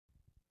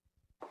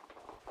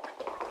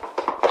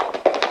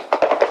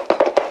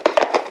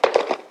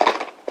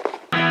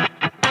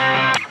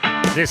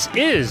This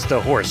is the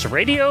Horse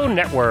Radio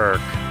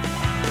Network.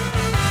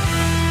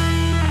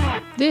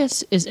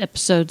 This is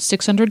episode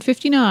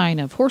 659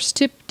 of Horse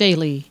Tip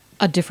Daily.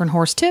 A different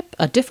horse tip,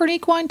 a different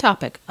equine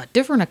topic, a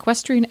different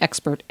equestrian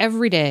expert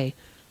every day.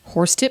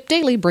 Horse Tip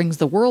Daily brings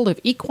the world of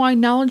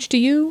equine knowledge to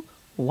you,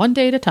 one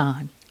day at a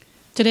time.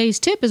 Today's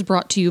tip is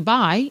brought to you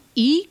by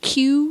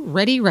EQ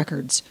Ready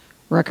Records,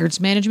 records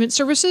management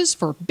services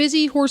for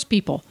busy horse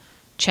people.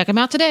 Check them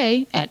out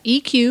today at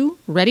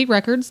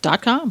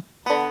eqreadyrecords.com.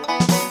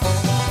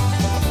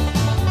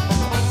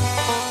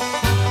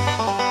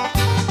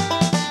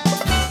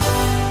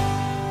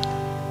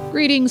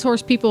 Greetings,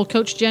 horse people.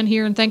 Coach Jen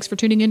here, and thanks for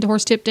tuning in to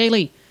Horse Tip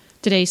Daily.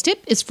 Today's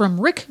tip is from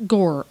Rick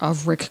Gore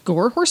of Rick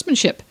Gore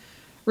Horsemanship.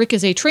 Rick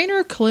is a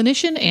trainer,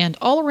 clinician, and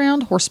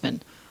all-around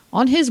horseman.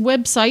 On his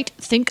website,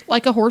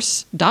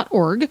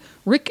 thinklikeahorse.org,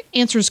 Rick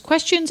answers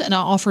questions and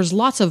offers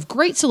lots of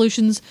great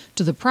solutions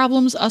to the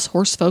problems us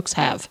horse folks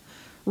have.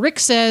 Rick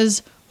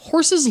says,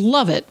 horses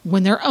love it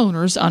when their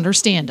owners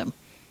understand them.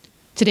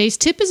 Today's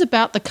tip is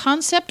about the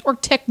concept or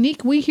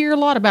technique we hear a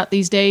lot about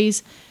these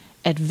days,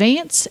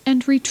 advance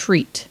and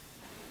retreat.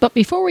 But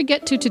before we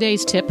get to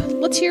today's tip,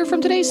 let's hear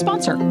from today's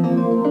sponsor.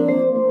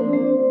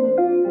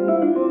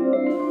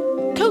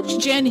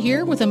 Coach Jen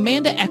here with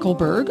Amanda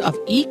Eckelberg of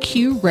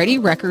EQ Ready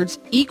Records,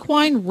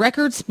 Equine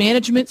Records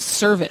Management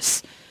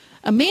Service.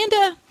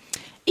 Amanda,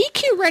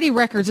 EQ Ready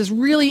Records is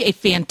really a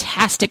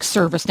fantastic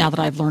service now that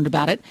I've learned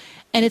about it,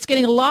 and it's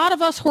getting a lot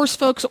of us horse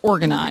folks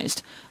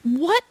organized.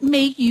 What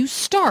made you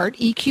start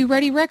EQ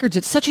Ready Records?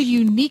 It's such a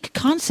unique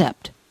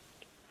concept.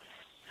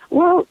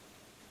 Well,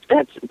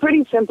 that's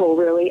pretty simple,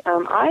 really.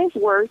 I've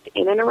worked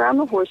in and around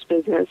the horse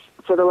business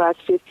for the last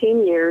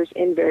 15 years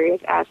in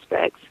various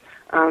aspects,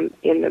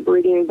 in the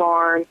breeding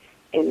barn,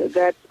 in the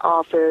vet's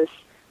office,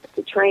 at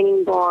the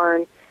training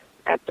barn,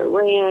 at the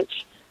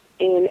ranch,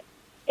 and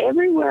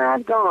everywhere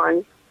I've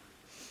gone,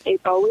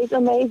 it always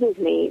amazes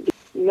me.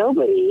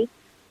 Nobody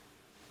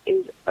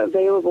is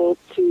available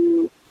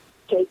to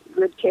take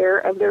good care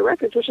of their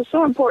records, which is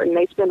so important.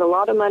 They spend a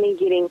lot of money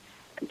getting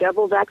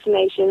double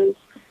vaccinations.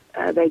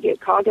 They get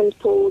coggins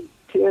pulled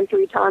 2 and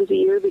 3 times a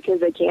year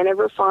because they can't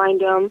ever find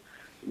them.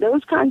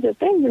 Those kinds of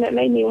things, and it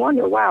made me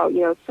wonder, wow,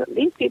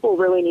 these people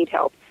really need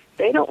help.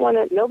 They don't want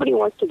to. Nobody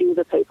wants to do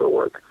the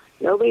paperwork.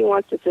 Nobody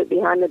wants to sit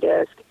behind the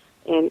desk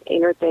and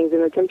enter things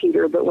in the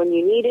computer. But when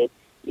you need it,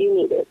 you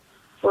need it.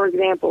 For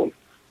example,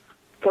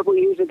 a couple of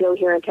years ago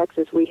here in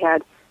Texas, we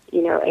had,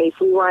 a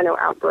flea rhino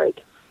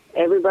outbreak.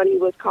 Everybody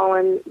was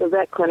calling the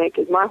vet clinic,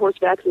 is my horse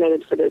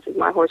vaccinated for this? Is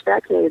my horse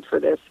vaccinated for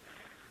this?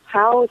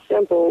 How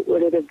simple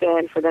would it have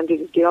been for them to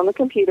just get on the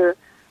computer,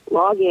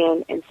 log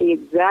in, and see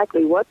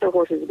exactly what their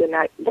horse has been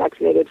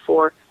vaccinated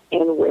for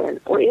and when?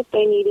 Or if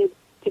they needed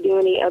to do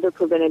any other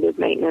preventative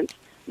maintenance,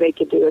 they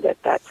could do it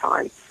at that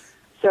time.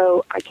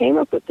 So I came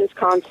up with this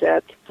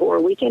concept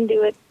for we can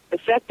do it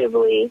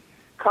effectively,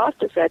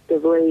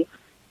 cost-effectively,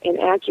 and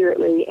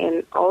accurately,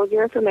 and all of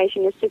your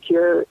information is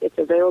secure. It's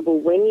available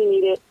when you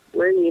need it,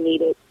 where you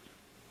need it,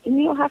 and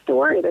you don't have to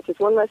worry. That's just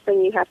one less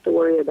thing you have to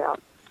worry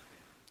about.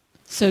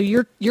 So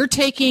you're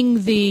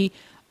taking the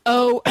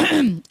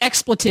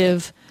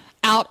expletive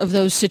out of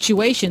those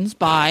situations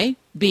by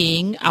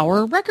being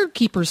our record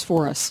keepers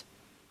for us.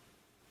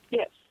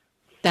 Yes.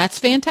 That's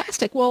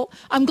fantastic. Well,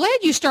 I'm glad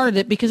you started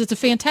it because it's a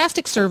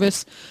fantastic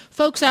service.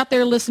 Folks out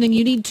there listening,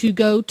 you need to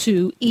go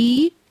to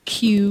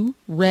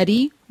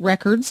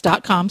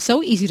eqreadyrecords.com,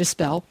 so easy to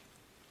spell,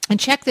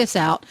 and check this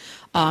out.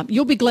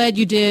 You'll be glad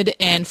you did,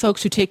 and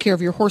folks who take care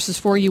of your horses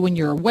for you when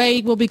you're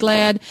away will be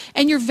glad,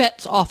 and your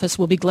vet's office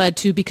will be glad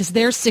too because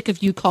they're sick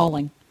of you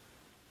calling.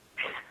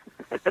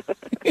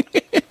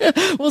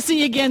 We'll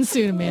see you again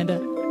soon, Amanda.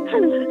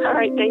 All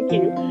right, thank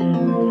you.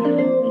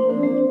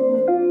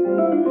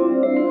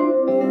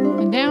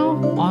 And now,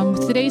 on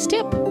with today's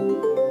tip.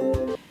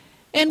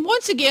 And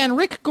once again,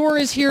 Rick Gore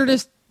is here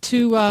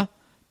to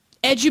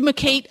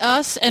educate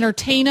us,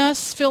 entertain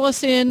us, fill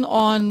us in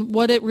on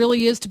what it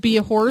really is to be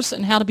a horse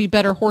and how to be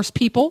better horse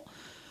people.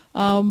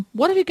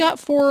 What have you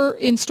got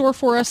in store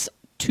for us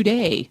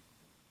today?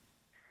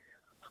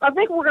 I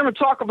think we're going to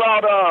talk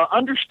about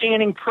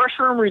understanding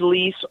pressure and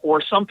release,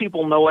 or some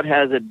people know it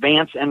as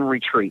advance and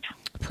retreat.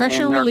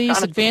 Pressure and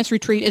release, advance,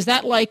 retreat. Is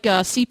that like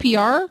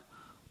CPR?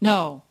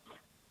 No.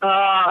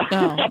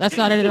 No, that's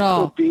not it at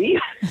all. Could be.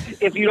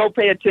 If you don't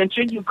pay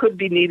attention, you could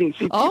be needing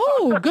CPR.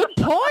 Oh, good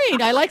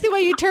point. I like the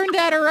way you turned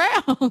that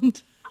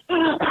around.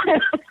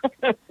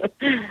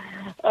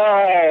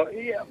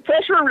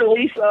 Pressure and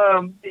release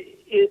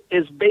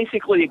is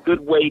basically a good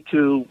way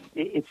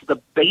it's the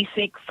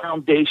basic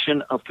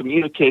foundation of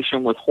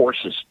communication with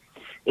horses.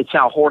 It's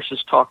how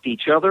horses talk to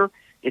each other.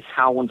 It's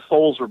how when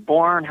foals are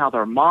born, how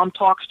their mom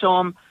talks to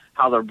them,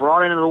 how they're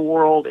brought into the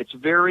world. It's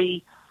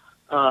very...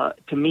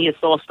 to me, it's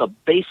almost a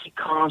basic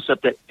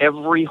concept that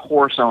every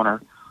horse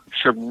owner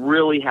should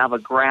really have a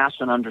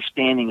grasp and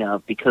understanding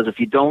of, because if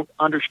you don't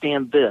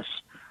understand this,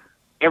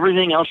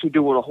 everything else you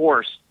do with a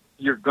horse,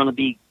 you're going to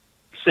be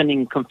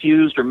sending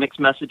confused or mixed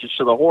messages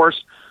to the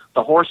horse.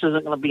 The horse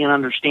isn't going to be an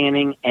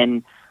understanding,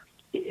 and,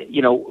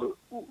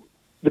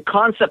 the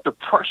concept of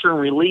pressure and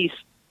release,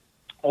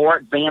 or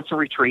advance and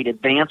retreat.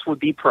 Advance would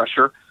be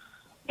pressure,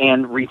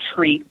 and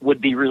retreat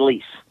would be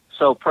release.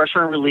 So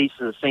pressure and release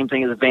is the same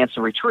thing as advance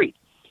and retreat.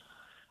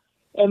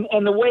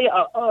 And the way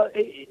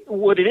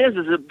what it is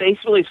it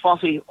basically is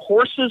falsely,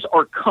 horses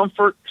are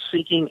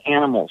comfort-seeking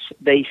animals.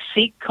 They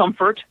seek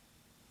comfort,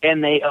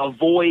 and they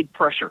avoid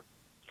pressure.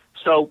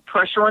 So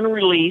pressure and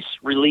release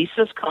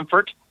is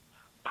comfort.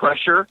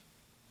 Pressure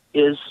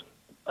is,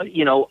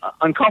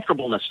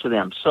 uncomfortableness to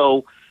them.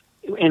 So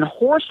in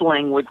horse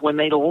language, when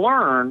they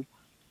learn,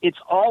 it's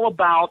all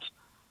about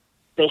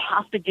they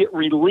have to get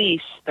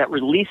release, that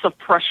release of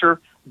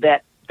pressure,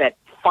 that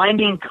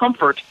finding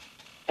comfort,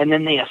 and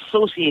then they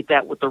associate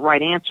that with the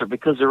right answer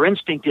because their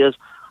instinct is,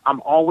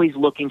 I'm always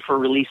looking for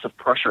release of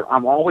pressure.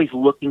 I'm always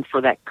looking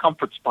for that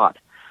comfort spot.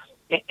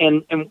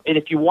 And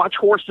if you watch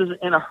horses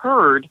in a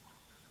herd,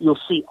 you'll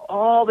see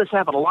all this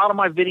happen. A lot of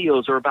my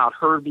videos are about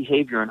herd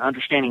behavior and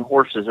understanding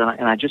horses, and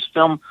I just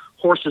film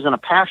horses in a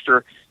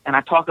pasture, and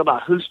I talk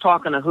about who's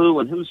talking to who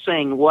and who's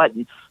saying what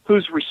and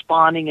who's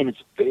responding, and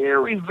it's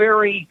very,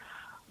 very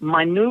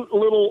minute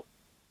little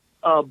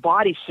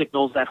body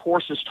signals that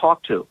horses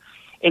talk to.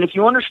 And if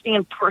you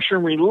understand pressure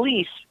and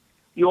release,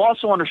 you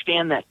also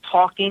understand that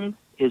talking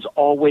is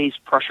always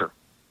pressure.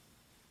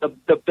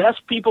 The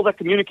best people that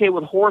communicate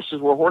with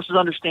horses, where horses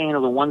understand,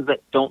 are the ones that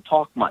don't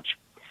talk much.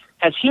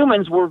 As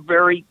humans,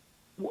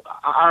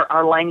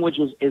 our language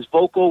is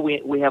vocal.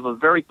 We have a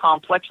very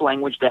complex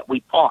language that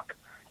we talk,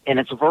 and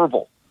it's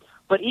verbal.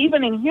 But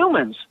even in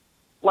humans,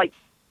 like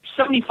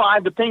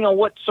 75, depending on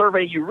what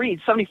survey you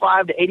read,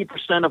 75 to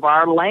 80% of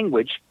our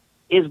language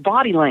is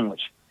body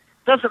language.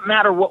 Doesn't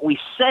matter what we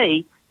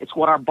say, it's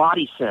what our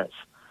body says.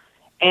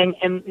 And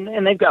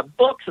they've got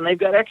books and they've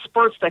got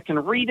experts that can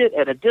read it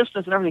at a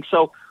distance and everything.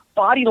 So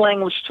body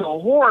language to a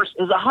horse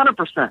is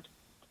 100%.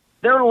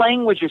 Their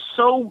language is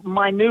so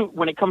minute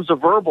when it comes to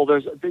verbal.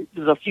 There's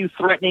a few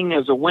threatening,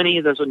 there's a whinny,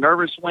 there's a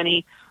nervous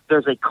whinny,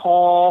 there's a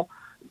call,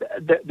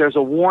 there's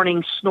a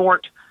warning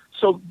snort.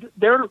 So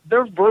their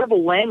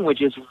verbal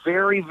language is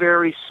very,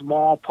 very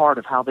small part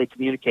of how they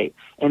communicate.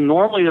 And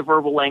normally the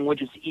verbal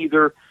language is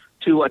either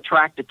to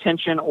attract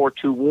attention or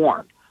to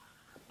warn.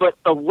 But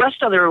the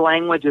rest of their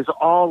language is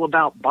all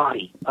about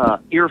body,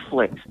 ear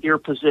flicks, ear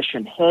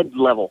position, head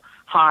level,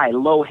 high,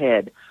 low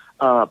head,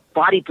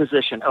 body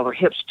position. Are their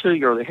hips to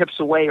you? Are their hips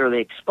away? Are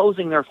they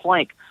exposing their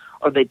flank?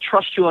 Are they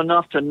trust you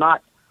enough to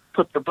not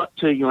put their butt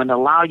to you and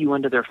allow you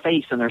into their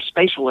face and their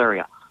spatial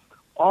area?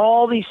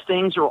 All these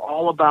things are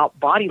all about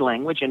body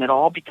language, and it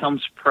all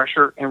becomes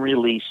pressure and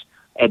release,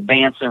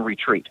 advance and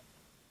retreat.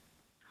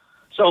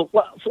 So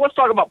let's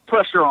talk about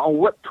pressure, on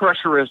what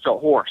pressure is to a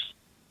horse.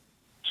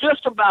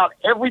 Just about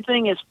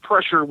everything is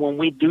pressure when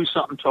we do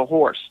something to a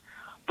horse.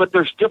 But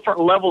there's different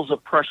levels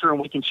of pressure, and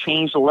we can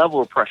change the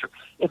level of pressure.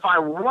 If I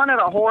run at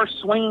a horse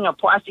swinging a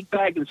plastic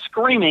bag and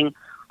screaming,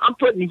 I'm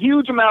putting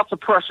huge amounts of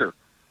pressure.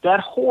 That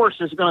horse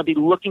is going to be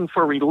looking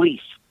for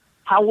release.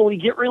 How will he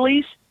get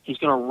release? He's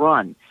going to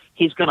run.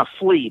 He's going to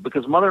flee,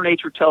 because Mother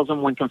Nature tells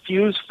him when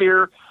confused,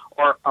 fear,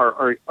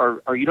 or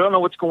you don't know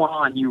what's going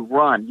on, you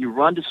run. You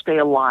run to stay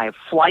alive.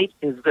 Flight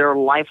is their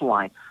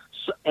lifeline,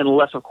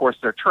 unless, of course,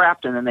 they're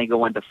trapped, and then they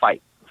go into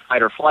fight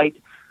or flight.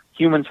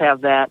 Humans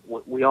have that.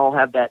 We all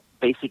have that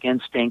basic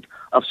instinct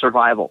of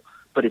survival,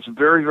 but it's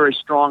very, very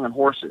strong in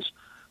horses.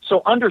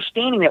 So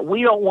understanding that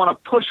we don't want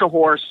to push a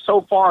horse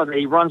so far that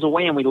he runs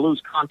away and we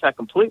lose contact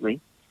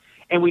completely,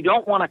 and we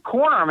don't want to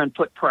corner him and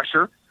put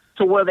pressure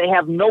to where they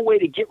have no way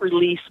to get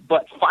release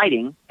but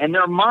fighting. In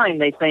their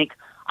mind, they think,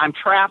 I'm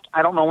trapped.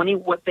 I don't know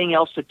anything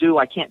else to do.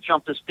 I can't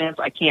jump this fence.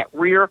 I can't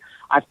rear.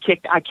 I've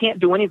kicked. I can't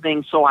do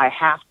anything, so I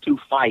have to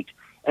fight.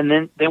 And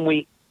then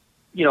we,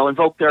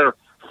 invoke their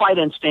fight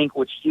instinct,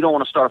 which you don't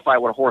want to start a fight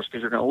with a horse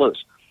because you're going to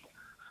lose.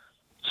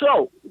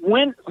 So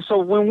when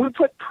we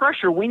put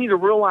pressure, we need to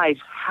realize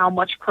how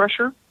much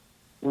pressure,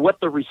 what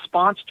the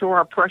response to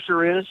our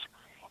pressure is,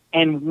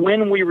 and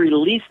when we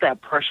release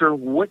that pressure,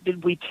 what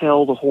did we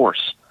tell the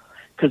horse?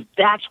 Because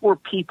that's where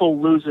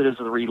people lose it, is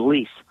the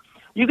release.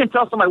 You can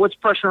tell somebody what's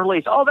pressure and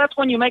release. Oh, that's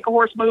when you make a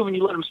horse move and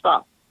you let him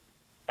stop.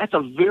 That's a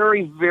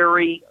very,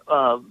 very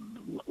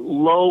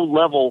low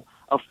level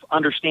of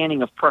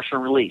understanding of pressure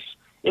and release.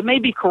 It may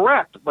be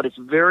correct, but it's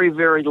very,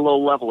 very low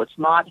level. It's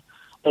not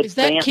advanced. Is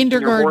that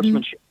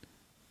kindergarten?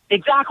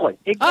 Exactly.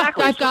 Oh,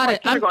 I've got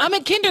it. I'm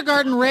at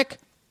kindergarten, Rick.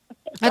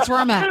 That's where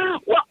I'm at.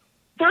 Well,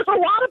 there's a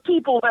lot of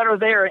people that are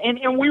there,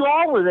 and we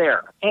all were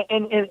there.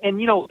 And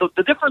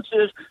the difference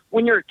is,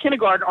 when you're at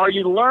kindergarten, are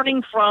you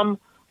learning from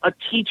a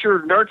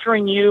teacher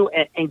nurturing you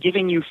and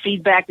giving you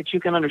feedback that you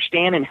can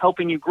understand and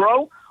helping you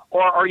grow?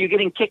 Or are you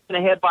getting kicked in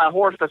the head by a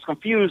horse that's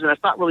confused and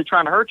that's not really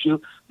trying to hurt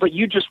you, but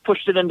you just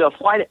pushed it into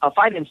a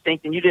fight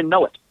instinct and you didn't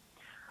know it?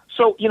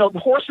 So, the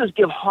horses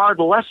give hard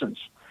lessons,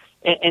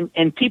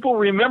 and people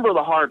remember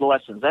the hard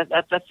lessons.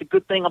 That's the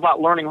good thing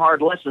about learning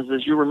hard lessons,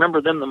 is you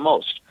remember them the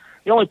most.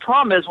 The only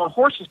problem is when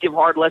horses give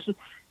hard lessons,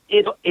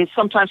 it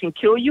sometimes can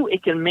kill you,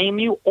 it can maim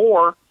you,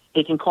 or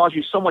it can cause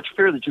you so much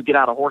fear that you get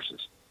out of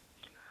horses.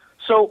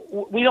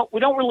 So we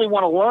don't really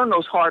want to learn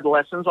those hard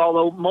lessons,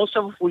 although most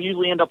of us will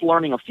usually end up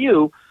learning a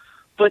few.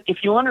 But if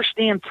you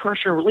understand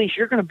pressure and release,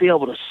 you're going to be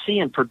able to see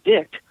and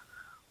predict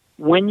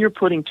when you're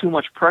putting too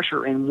much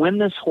pressure and when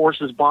this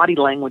horse's body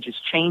language is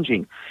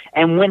changing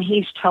and when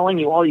he's telling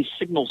you all these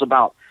signals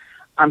about,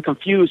 I'm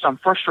confused, I'm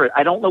frustrated,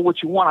 I don't know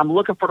what you want, I'm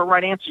looking for the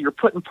right answer, you're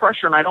putting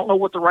pressure and I don't know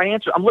what the right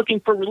answer, I'm looking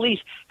for release,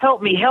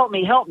 help me, help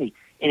me, help me.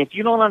 And if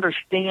you don't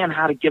understand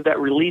how to give that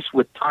release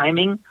with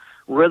timing,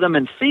 rhythm,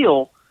 and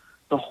feel,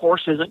 the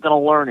horse isn't going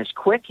to learn as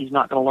quick, he's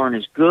not going to learn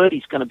as good,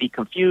 he's going to be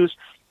confused,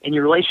 and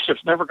your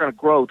relationship's never going to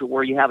grow to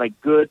where you have a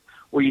good,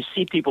 where you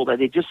see people that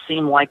they just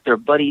seem like they're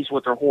buddies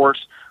with their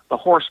horse. The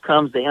horse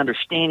comes, they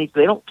understand it,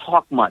 they don't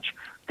talk much,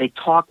 they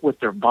talk with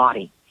their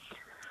body.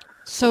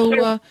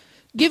 So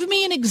give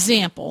me an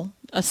example,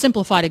 a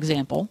simplified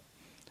example,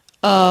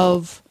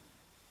 of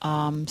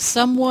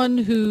someone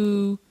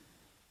who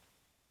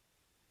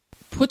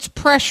puts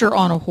pressure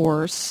on a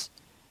horse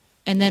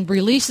and then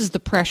releases the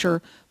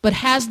pressure, but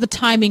has the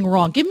timing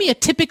wrong. Give me a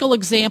typical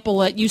example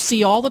that you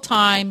see all the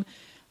time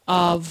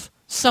of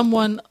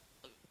someone,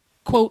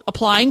 quote,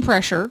 applying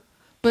pressure,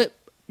 but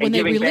when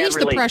they release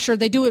the pressure,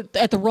 they do it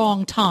at the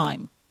wrong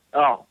time.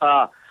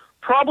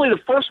 Probably the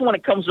first one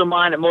that comes to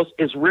mind at most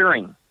is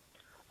rearing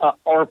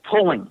or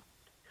pulling.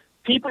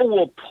 People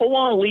will pull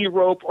on a lead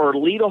rope or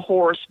lead a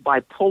horse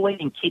by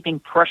pulling and keeping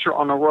pressure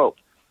on the rope.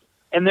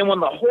 And then when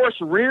the horse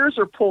rears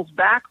or pulls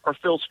back or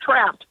feels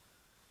trapped,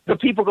 the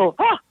people go,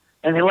 ah,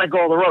 and they let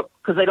go of the rope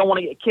because they don't want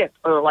to get kicked.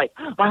 Or like,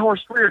 my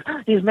horse reared,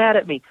 he's mad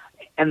at me.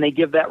 And they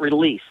give that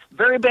release.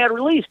 Very bad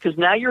release because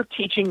now you're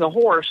teaching the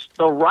horse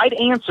the right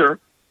answer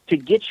to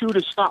get you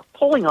to stop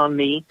pulling on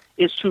me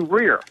is to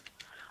rear.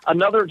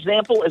 Another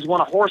example is when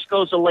a horse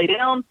goes to lay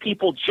down,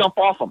 people jump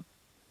off him.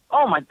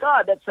 Oh, my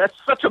God, that's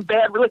such a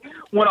bad release.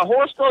 When a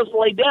horse goes to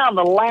lay down,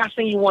 the last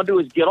thing you want to do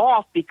is get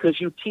off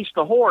because you teach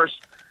the horse,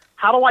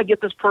 how do I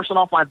get this person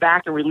off my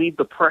back and relieve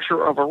the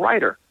pressure of a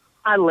rider?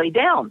 I lay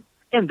down,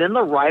 and then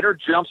the rider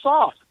jumps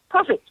off.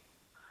 Perfect.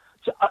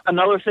 So,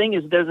 another thing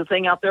is there's a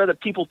thing out there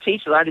that people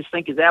teach that I just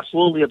think is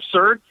absolutely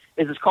absurd,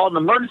 is it's called an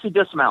emergency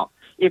dismount.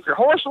 If your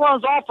horse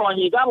runs off on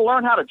you, you got to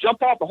learn how to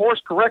jump off the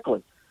horse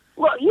correctly.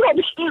 Well,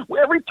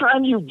 every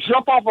time you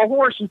jump off a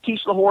horse, you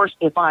teach the horse,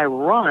 if I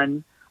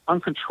run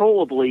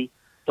uncontrollably,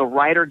 the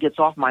rider gets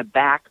off my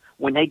back.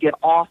 When they get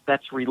off,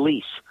 that's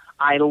release.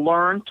 I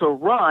learn to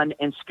run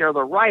and scare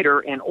the rider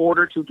in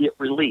order to get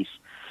release.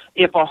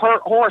 If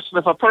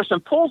a person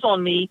pulls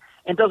on me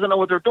and doesn't know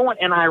what they're doing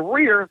and I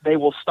rear, they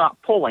will stop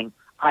pulling.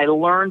 I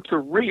learn to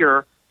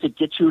rear to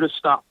get you to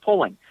stop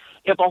pulling.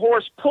 If a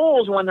horse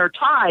pulls when they're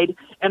tied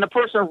and the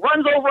person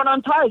runs over and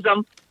unties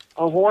them,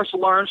 a horse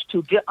learns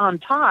to get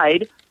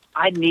untied.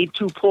 I need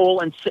to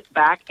pull and sit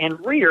back and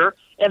rear,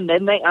 and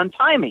then they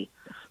untie me.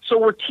 So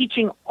we're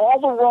teaching all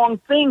the wrong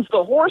things.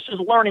 The horse is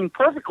learning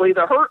perfectly.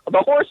 The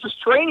horse is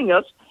training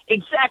us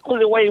exactly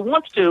the way he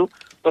wants to,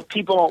 but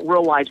people don't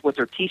realize what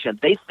they're teaching.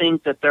 They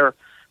think that they're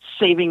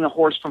saving the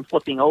horse from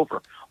flipping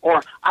over.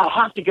 Or I'll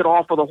have to get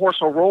off or the horse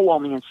will roll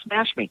on me and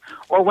smash me.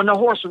 Or when the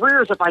horse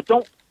rears, if I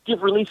don't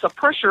give release of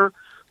pressure,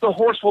 the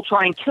horse will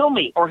try and kill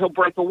me or he'll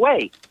break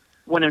away.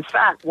 When in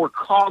fact, we're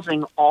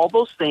causing all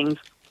those things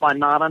by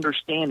not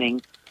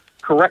understanding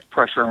correct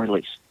pressure and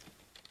release.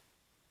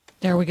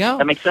 There we go.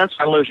 That makes sense?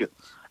 I lose you.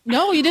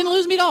 No, you didn't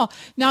lose me at all.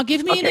 Now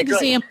give me an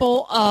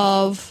example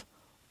of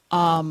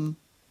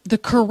the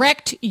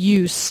correct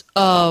use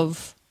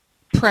of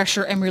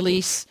pressure and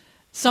release,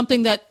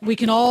 something that we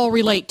can all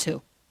relate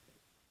to.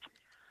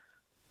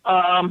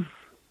 Let's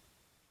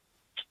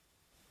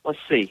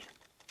see.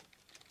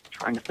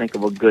 Trying to think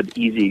of a good,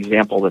 easy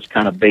example that's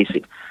kind of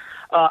basic.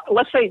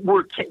 Let's say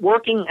we're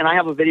working, and I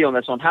have a video on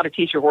this on how to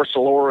teach your horse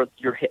to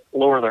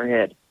lower their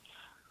head.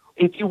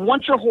 If you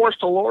want your horse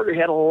to lower your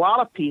head, a lot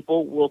of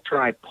people will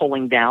try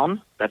pulling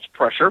down. That's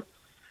pressure.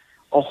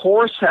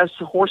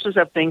 Horses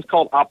have things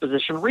called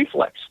opposition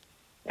reflex.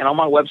 And on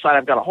my website,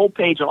 I've got a whole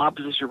page on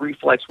opposition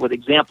reflex with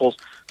examples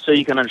so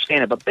you can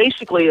understand it. But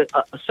basically, a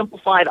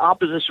simplified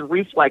opposition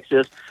reflex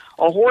is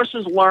a horse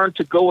has learned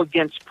to go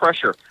against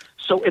pressure.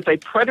 So if a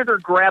predator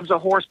grabs a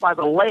horse by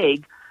the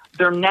leg,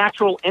 their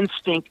natural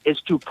instinct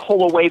is to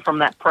pull away from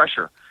that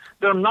pressure.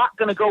 They're not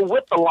going to go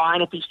with the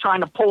lion if he's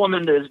trying to pull him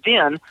into his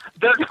den.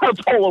 They're going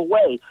to pull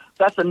away.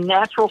 That's a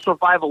natural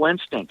survival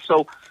instinct.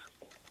 So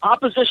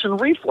opposition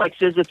reflex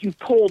is if you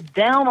pull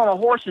down on a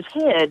horse's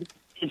head,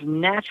 his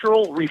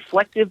natural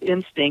reflective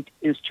instinct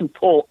is to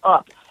pull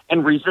up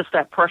and resist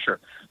that pressure.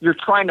 You're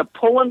trying to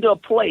pull him to a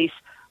place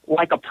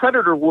like a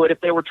predator would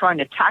if they were trying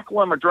to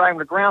tackle him or drag him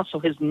to the ground, so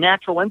his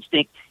natural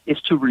instinct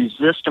is to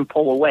resist and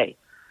pull away.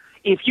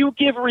 If you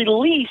give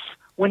release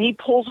when he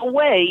pulls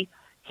away,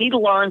 he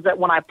learns that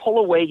when I pull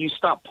away, you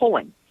stop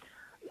pulling.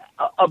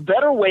 A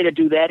better way to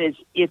do that is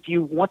if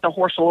you want the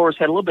horse to lower his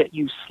head a little bit,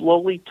 you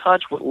slowly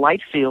touch with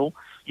light feel.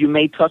 You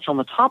may touch on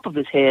the top of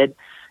his head.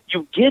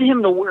 You get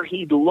him to where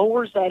he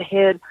lowers that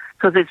head,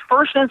 because his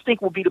first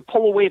instinct will be to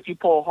pull away if you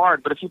pull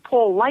hard. But if you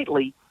pull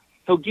lightly,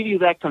 he'll give you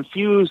that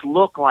confused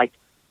look like,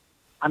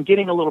 I'm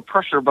getting a little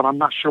pressure, but I'm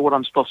not sure what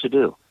I'm supposed to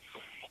do.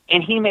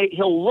 and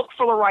he'll look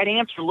for the right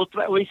answer, look for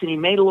that release, and he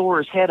may lower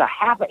his head a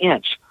half an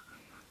inch.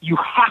 You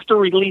have to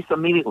release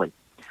immediately.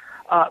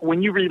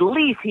 When you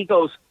release, he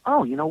goes,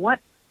 oh, you know what?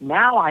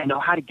 Now I know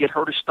how to get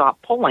her to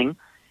stop pulling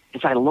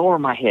as I lower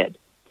my head.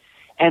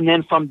 And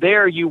then from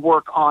there, you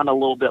work on a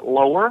little bit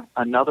lower,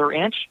 another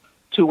inch,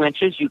 2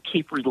 inches. You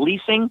keep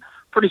releasing.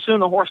 Pretty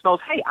soon the horse knows,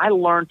 hey, I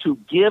learned to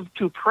give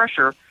to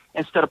pressure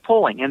instead of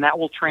pulling, and that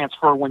will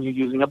transfer when you're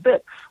using a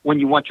bit, when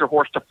you want your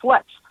horse to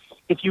flex.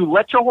 If you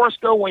let your horse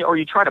go or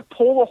you try to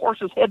pull the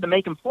horse's head to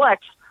make him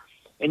flex,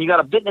 and you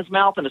got a bit in his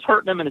mouth and it's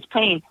hurting him and it's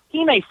pain,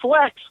 he may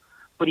flex,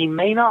 but he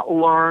may not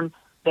learn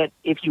that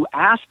if you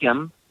ask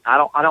him, I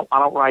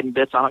don't ride in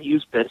bits, I don't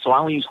use bits, so I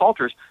only use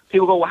halters.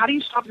 People go, well, how do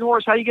you stop your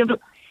horse? How do you get him to?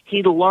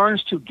 He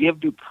learns to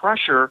give to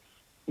pressure,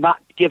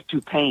 not give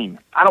to pain.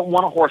 I don't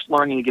want a horse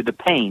learning to give to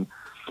pain.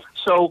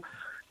 So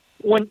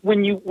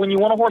when you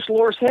want a horse to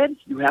lower his head,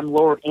 you have him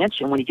lower an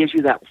inch, and when he gives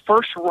you that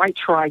first right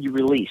try, you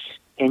release,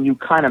 and you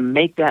kind of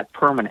make that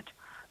permanent,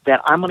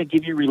 that I'm going to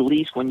give you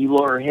release when you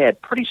lower your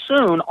head. Pretty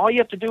soon, all you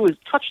have to do is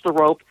touch the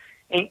rope,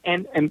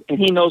 and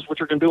he knows what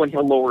you're going to do, and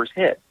he'll lower his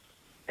head.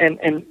 And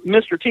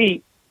Mr.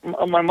 T,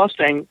 my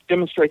Mustang,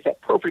 demonstrates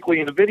that perfectly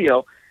in the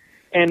video.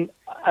 And,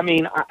 I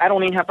mean, I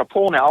don't even have to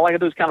pull now. All I got to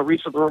do is kind of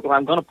reach for the rope when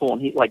I'm going to pull,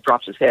 and he, like,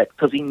 drops his head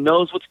because he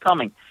knows what's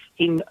coming.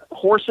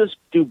 Horses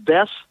do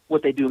best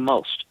what they do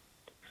most.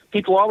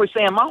 People are always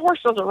saying, my horse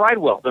doesn't ride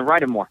well, then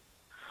ride him more.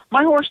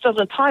 My horse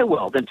doesn't tie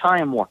well, then tie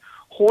him more.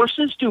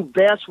 Horses do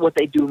best what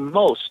they do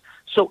most.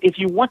 So if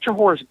you want your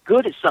horse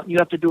good at something, you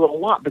have to do it a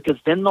lot because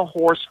then the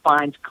horse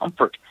finds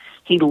comfort.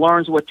 He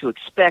learns what to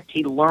expect.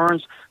 He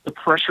learns the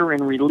pressure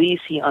and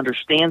release. He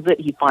understands it.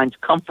 He finds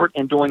comfort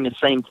in doing the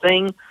same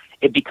thing.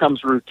 It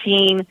becomes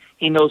routine.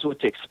 He knows what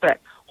to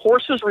expect.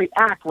 Horses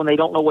react when they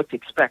don't know what to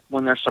expect,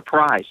 when they're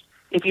surprised.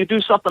 If you do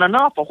something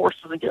enough, a horse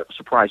doesn't get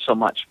surprised so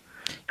much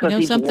because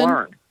he's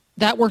learned.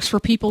 That works for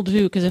people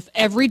too, because if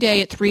every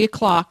day at 3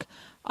 o'clock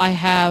I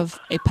have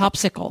a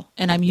popsicle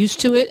and I'm used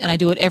to it and I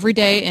do it every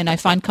day and I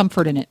find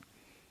comfort in it.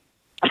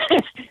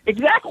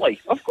 Exactly,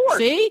 of course.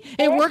 See,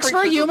 it works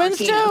for humans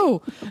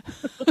too.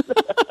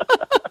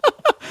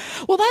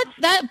 Well,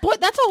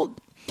 that's all.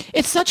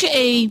 It's such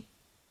a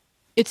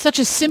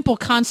simple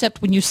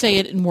concept when you say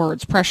it in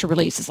words. Pressure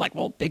release is like,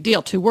 well, big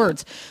deal, 2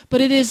 words.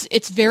 But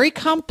it's very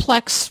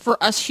complex for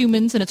us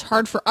humans, and it's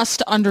hard for us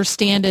to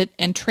understand it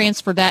and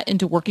transfer that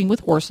into working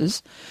with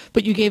horses.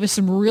 But you gave us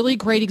some really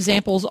great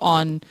examples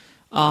on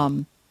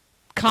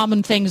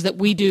common things that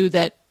we do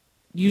that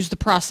use the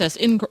process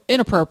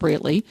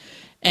inappropriately.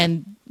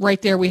 And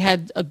right there we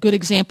had a good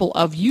example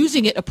of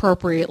using it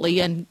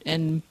appropriately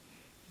and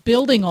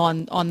building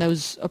on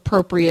those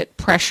appropriate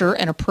pressure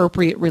and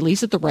appropriate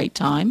release at the right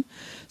time,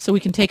 so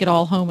we can take it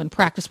all home and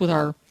practice with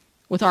our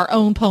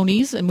own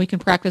ponies, and we can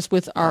practice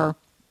with our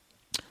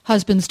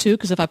husbands too.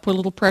 Because if I put a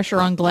little pressure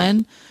on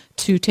Glenn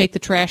to take the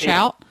trash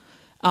out,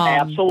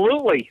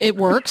 absolutely, it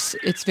works.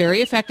 It's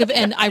very effective,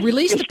 and I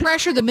release the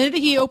pressure the minute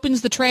he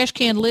opens the trash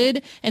can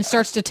lid and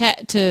starts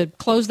to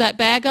close that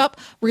bag up.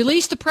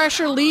 Release the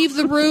pressure, leave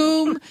the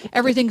room.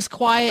 Everything's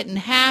quiet and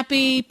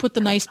happy. Put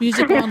the nice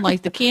music on,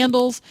 light the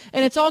candles,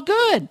 and it's all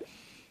good.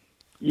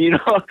 You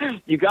know,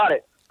 you got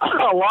it. A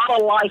lot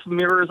of life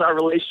mirrors our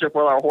relationship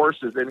with our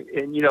horses,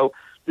 and you know,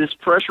 this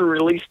pressure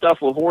release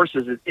stuff with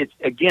horses. It's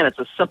a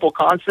simple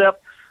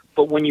concept.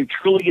 But when you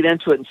truly get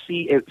into it and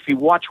see, if you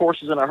watch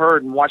horses in a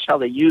herd and watch how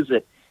they use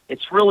it,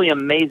 it's really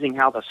amazing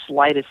how the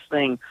slightest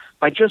thing,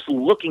 by just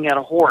looking at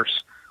a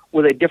horse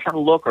with a different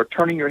look or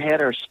turning your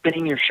head or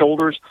spinning your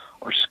shoulders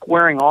or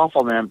squaring off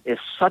on them, is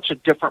such a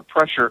different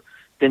pressure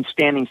than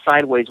standing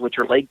sideways with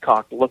your leg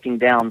cocked, looking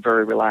down,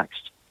 very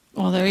relaxed.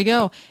 Well, there you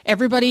go.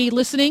 Everybody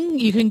listening,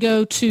 you can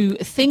go to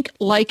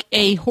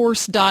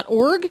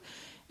thinklikeahorse.org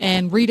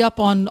and read up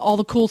on all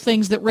the cool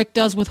things that Rick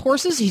does with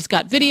horses. He's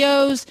got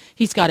videos.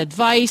 He's got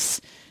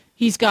advice.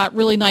 He's got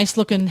really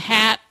nice-looking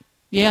hat.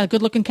 Yeah,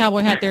 good-looking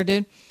cowboy hat there,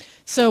 dude.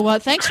 So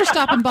thanks for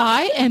stopping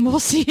by, and we'll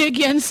see you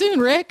again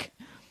soon, Rick.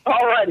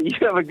 All righty. You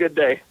have a good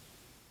day.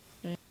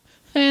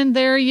 And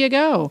there you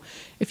go.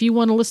 If you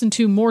want to listen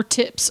to more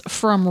tips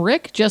from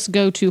Rick, just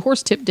go to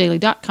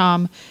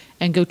horsetipdaily.com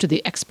and go to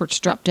the Experts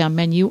drop-down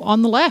menu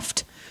on the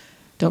left.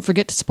 Don't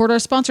forget to support our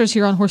sponsors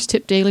here on Horse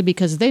Tip Daily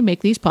because they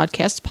make these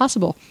podcasts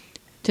possible.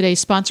 Today's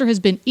sponsor has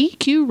been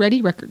EQ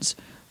Ready Records,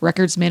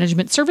 records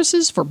management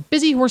services for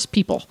busy horse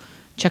people.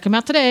 Check them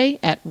out today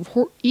at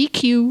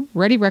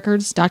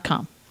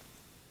eqreadyrecords.com.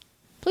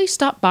 Please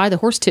stop by the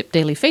Horse Tip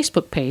Daily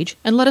Facebook page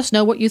and let us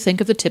know what you think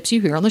of the tips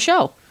you hear on the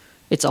show.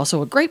 It's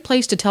also a great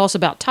place to tell us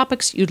about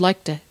topics you'd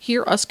like to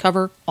hear us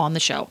cover on the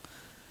show.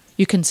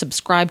 You can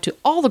subscribe to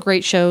all the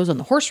great shows on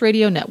the Horse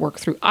Radio Network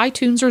through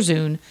iTunes or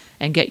Zune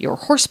and get your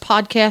horse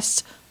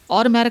podcasts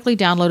automatically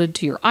downloaded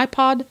to your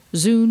iPod,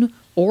 Zune,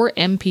 or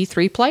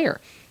MP3 player.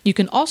 You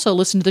can also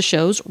listen to the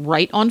shows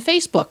right on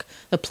Facebook.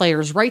 The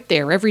player's right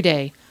there every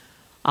day.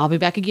 I'll be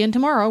back again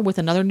tomorrow with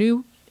another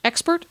new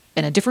expert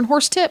and a different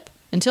horse tip.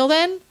 Until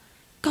then,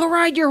 go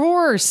ride your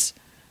horse.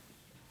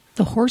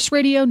 The Horse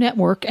Radio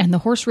Network and the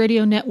Horse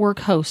Radio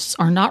Network hosts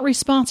are not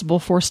responsible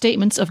for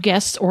statements of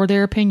guests or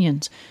their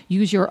opinions.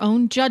 Use your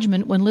own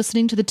judgment when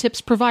listening to the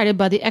tips provided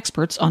by the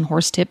experts on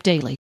Horse Tip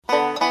Daily.